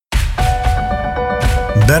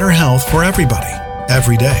better health for everybody,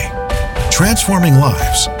 every day. Transforming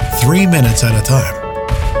lives, 3 minutes at a time.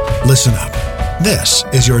 Listen up. This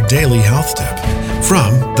is your daily health tip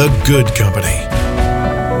from The Good Company.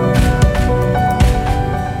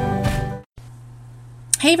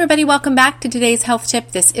 Hey everybody, welcome back to today's health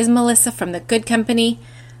tip. This is Melissa from The Good Company.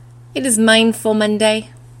 It is Mindful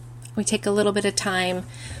Monday. We take a little bit of time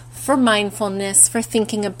for mindfulness, for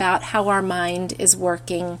thinking about how our mind is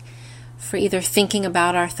working, for either thinking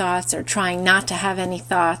about our thoughts or trying not to have any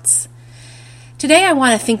thoughts. Today I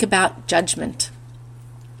want to think about judgment.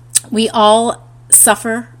 We all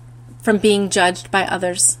suffer from being judged by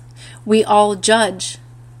others. We all judge,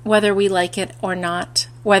 whether we like it or not,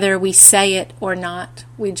 whether we say it or not.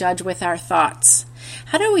 We judge with our thoughts.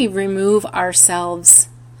 How do we remove ourselves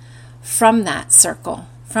from that circle,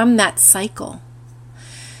 from that cycle?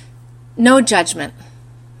 No judgment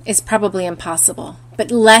is probably impossible, but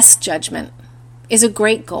less judgment is a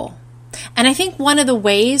great goal. And I think one of the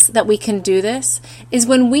ways that we can do this is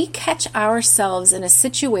when we catch ourselves in a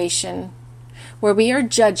situation where we are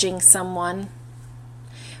judging someone.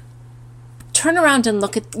 Turn around and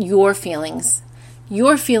look at your feelings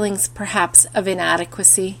perhaps of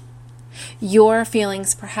inadequacy, your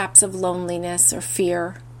feelings perhaps of loneliness or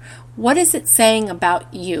fear. What is it saying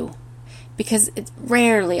about you? Because it's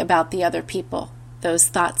rarely about the other people, those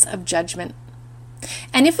thoughts of judgment.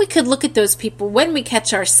 And if we could look at those people when we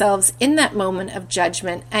catch ourselves in that moment of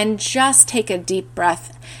judgment and just take a deep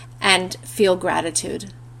breath and feel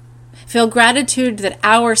gratitude. Feel gratitude that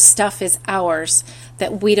our stuff is ours,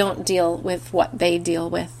 that we don't deal with what they deal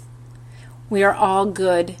with. We are all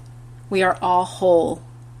good. We are all whole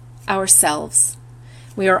ourselves.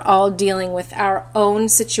 We are all dealing with our own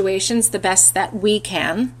situations the best that we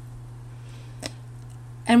can.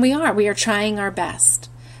 And we are trying our best.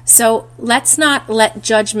 So let's not let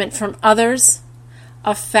judgment from others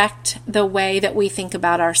affect the way that we think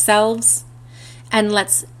about ourselves. And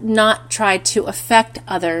let's not try to affect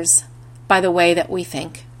others by the way that we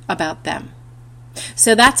think about them.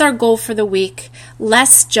 So that's our goal for the week.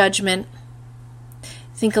 Less judgment.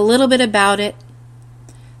 Think a little bit about it.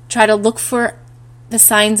 Try to look for the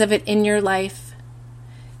signs of it in your life.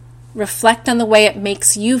 Reflect on the way it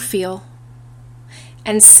makes you feel.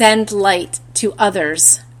 And send light to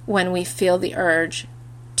others when we feel the urge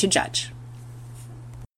to judge.